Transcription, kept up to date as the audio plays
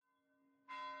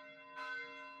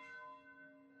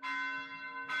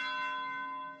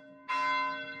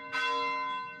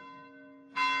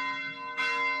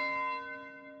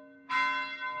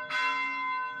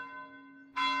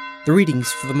The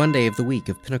readings for the Monday of the week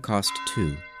of Pentecost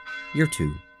 2, Year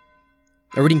 2.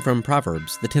 A reading from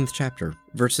Proverbs, the 10th chapter,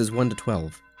 verses 1 to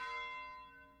 12.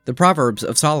 The Proverbs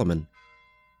of Solomon.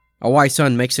 A wise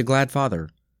son makes a glad father,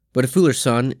 but a foolish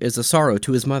son is a sorrow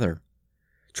to his mother.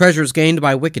 Treasures gained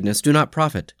by wickedness do not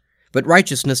profit, but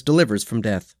righteousness delivers from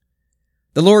death.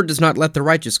 The Lord does not let the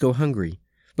righteous go hungry,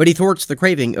 but he thwarts the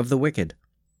craving of the wicked.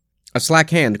 A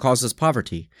slack hand causes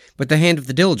poverty, but the hand of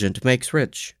the diligent makes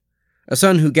rich. A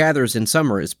son who gathers in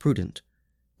summer is prudent,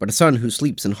 but a son who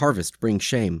sleeps in harvest brings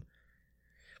shame.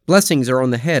 Blessings are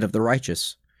on the head of the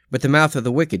righteous, but the mouth of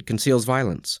the wicked conceals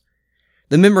violence.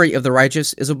 The memory of the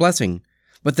righteous is a blessing,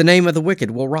 but the name of the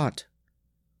wicked will rot.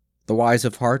 The wise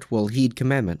of heart will heed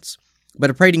commandments, but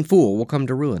a prating fool will come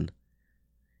to ruin.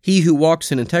 He who walks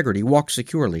in integrity walks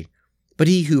securely, but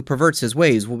he who perverts his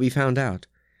ways will be found out.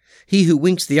 He who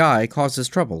winks the eye causes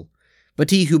trouble, but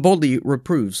he who boldly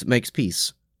reproves makes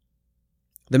peace.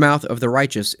 The mouth of the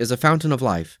righteous is a fountain of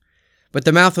life, but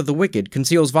the mouth of the wicked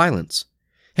conceals violence.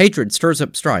 Hatred stirs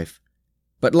up strife,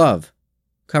 but love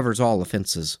covers all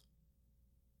offenses.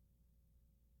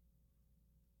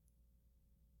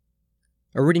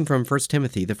 A reading from 1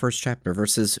 Timothy, the 1st chapter,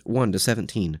 verses 1 to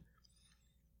 17.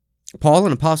 Paul,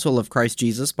 an apostle of Christ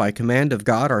Jesus, by command of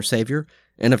God our Savior,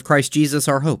 and of Christ Jesus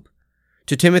our hope,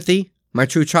 to Timothy, my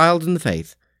true child in the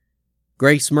faith,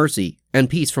 grace, mercy, and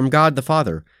peace from God the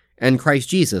Father, and Christ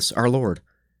Jesus our Lord.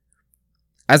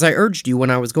 As I urged you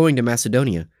when I was going to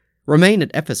Macedonia, remain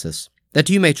at Ephesus, that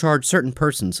you may charge certain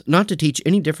persons not to teach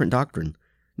any different doctrine,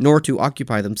 nor to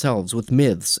occupy themselves with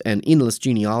myths and endless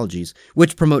genealogies,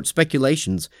 which promote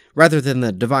speculations rather than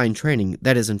the divine training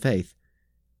that is in faith.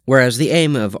 Whereas the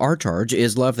aim of our charge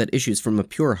is love that issues from a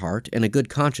pure heart and a good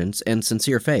conscience and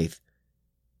sincere faith.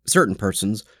 Certain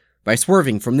persons, by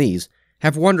swerving from these,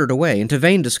 have wandered away into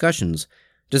vain discussions,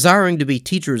 desiring to be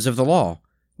teachers of the law,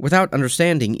 without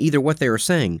understanding either what they are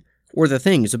saying or the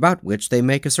things about which they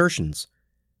make assertions.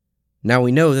 Now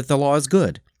we know that the law is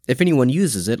good, if anyone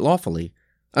uses it lawfully,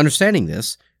 understanding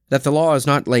this, that the law is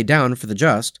not laid down for the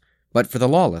just, but for the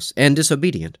lawless and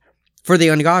disobedient, for the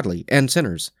ungodly and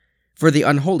sinners, for the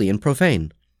unholy and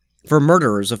profane, for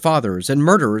murderers of fathers and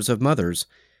murderers of mothers,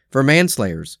 for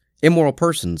manslayers, immoral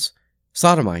persons,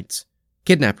 sodomites,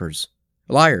 kidnappers,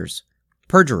 liars,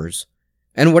 perjurers,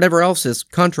 and whatever else is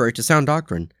contrary to sound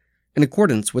doctrine, in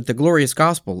accordance with the glorious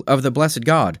gospel of the blessed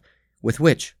God, with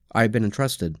which I have been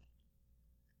entrusted.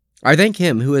 I thank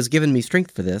him who has given me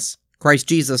strength for this, Christ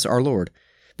Jesus our Lord,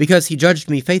 because he judged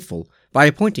me faithful by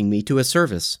appointing me to his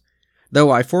service,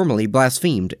 though I formerly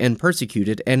blasphemed and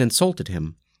persecuted and insulted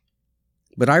him.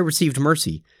 But I received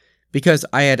mercy, because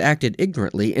I had acted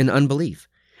ignorantly in unbelief,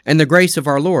 and the grace of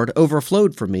our Lord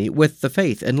overflowed for me with the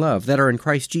faith and love that are in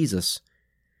Christ Jesus.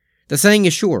 The saying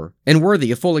is sure and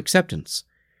worthy of full acceptance,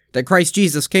 that Christ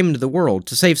Jesus came into the world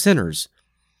to save sinners.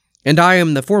 And I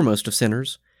am the foremost of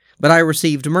sinners, but I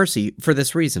received mercy for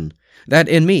this reason, that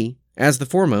in me, as the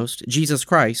foremost, Jesus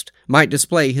Christ might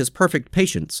display his perfect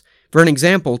patience for an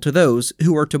example to those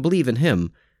who are to believe in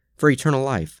him for eternal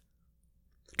life.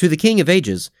 To the King of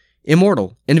ages,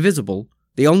 immortal, invisible,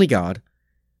 the only God,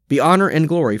 be honor and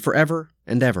glory forever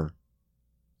and ever.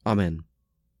 Amen.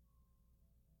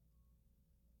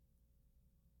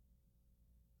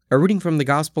 A reading from the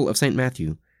Gospel of St.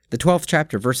 Matthew, the 12th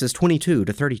chapter, verses 22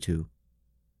 to 32.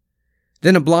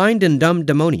 Then a blind and dumb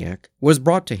demoniac was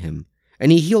brought to him,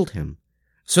 and he healed him,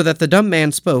 so that the dumb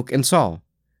man spoke and saw.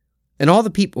 And all the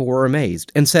people were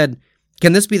amazed, and said,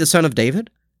 "Can this be the son of David?"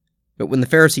 But when the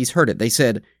Pharisees heard it, they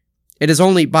said, "It is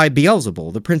only by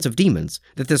Beelzebul, the prince of demons,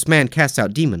 that this man casts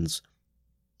out demons."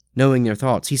 Knowing their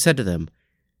thoughts, he said to them,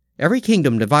 "Every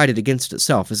kingdom divided against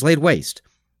itself is laid waste,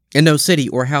 and no city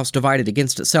or house divided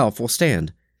against itself will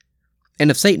stand.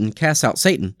 And if Satan casts out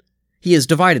Satan, he is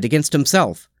divided against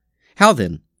himself. How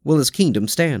then will his kingdom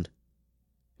stand?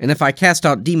 And if I cast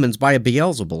out demons by a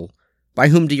Beelzebul, by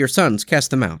whom do your sons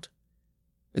cast them out?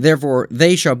 Therefore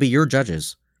they shall be your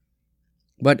judges.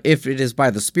 But if it is by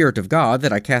the Spirit of God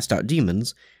that I cast out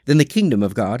demons, then the kingdom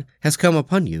of God has come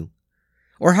upon you.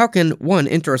 Or how can one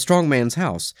enter a strong man's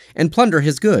house and plunder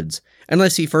his goods,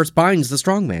 unless he first binds the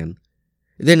strong man?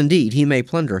 Then indeed he may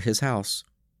plunder his house.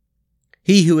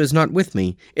 He who is not with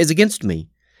me is against me,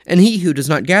 and he who does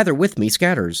not gather with me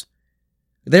scatters.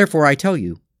 Therefore I tell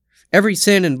you, every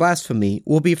sin and blasphemy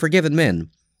will be forgiven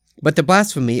men, but the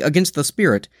blasphemy against the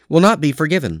Spirit will not be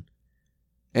forgiven.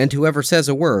 And whoever says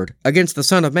a word against the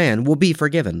Son of Man will be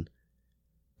forgiven.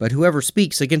 But whoever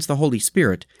speaks against the Holy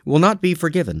Spirit will not be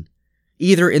forgiven,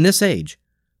 either in this age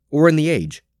or in the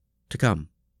age to come.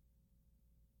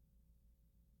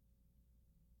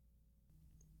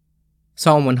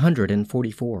 Psalm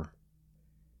 144.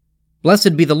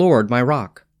 Blessed be the Lord, my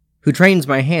rock, who trains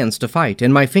my hands to fight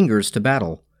and my fingers to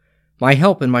battle, my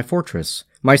help and my fortress,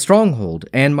 my stronghold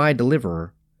and my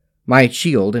deliverer, my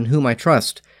shield in whom I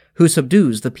trust, who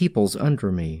subdues the peoples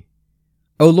under me.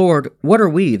 O Lord, what are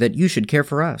we that you should care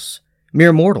for us,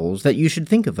 mere mortals that you should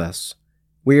think of us?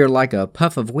 We are like a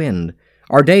puff of wind,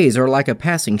 our days are like a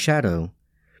passing shadow.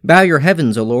 Bow your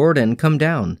heavens, O Lord, and come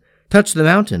down. Touch the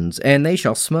mountains, and they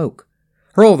shall smoke.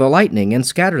 Hurl the lightning and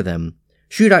scatter them.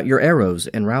 Shoot out your arrows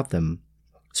and rout them.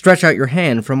 Stretch out your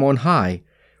hand from on high.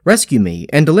 Rescue me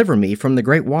and deliver me from the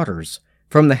great waters,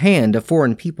 from the hand of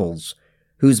foreign peoples,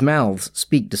 whose mouths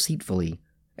speak deceitfully,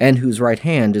 and whose right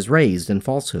hand is raised in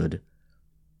falsehood.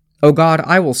 O God,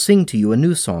 I will sing to you a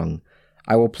new song.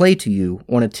 I will play to you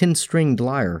on a 10-stringed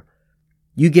lyre.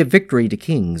 You give victory to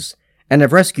kings, and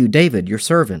have rescued David your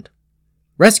servant.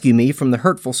 Rescue me from the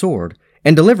hurtful sword,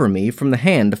 and deliver me from the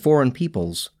hand of foreign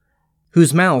peoples,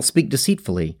 whose mouths speak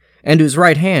deceitfully, and whose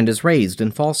right hand is raised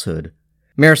in falsehood.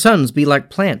 May our sons be like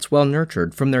plants well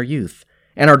nurtured from their youth,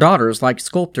 and our daughters like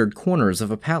sculptured corners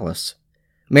of a palace.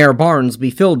 May our barns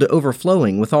be filled to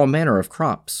overflowing with all manner of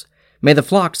crops. May the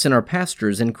flocks in our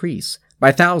pastures increase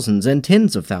by thousands and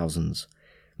tens of thousands.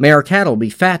 May our cattle be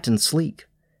fat and sleek.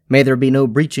 May there be no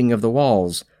breaching of the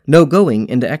walls, no going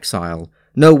into exile,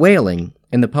 no wailing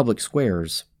in the public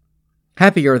squares.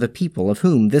 Happy are the people of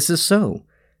whom this is so.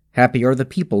 Happy are the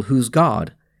people whose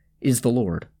God is the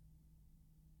Lord.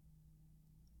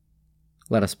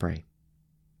 Let us pray.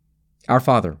 Our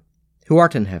Father, who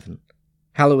art in heaven,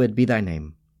 hallowed be thy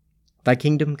name. Thy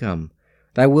kingdom come,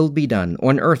 thy will be done,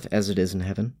 on earth as it is in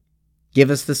heaven. Give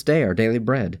us this day our daily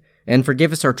bread, and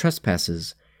forgive us our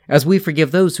trespasses, as we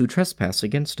forgive those who trespass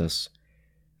against us.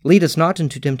 Lead us not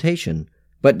into temptation,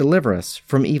 but deliver us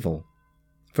from evil.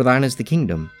 For thine is the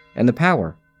kingdom, and the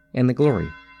power, and the glory,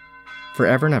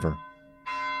 forever and ever.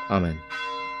 Amen.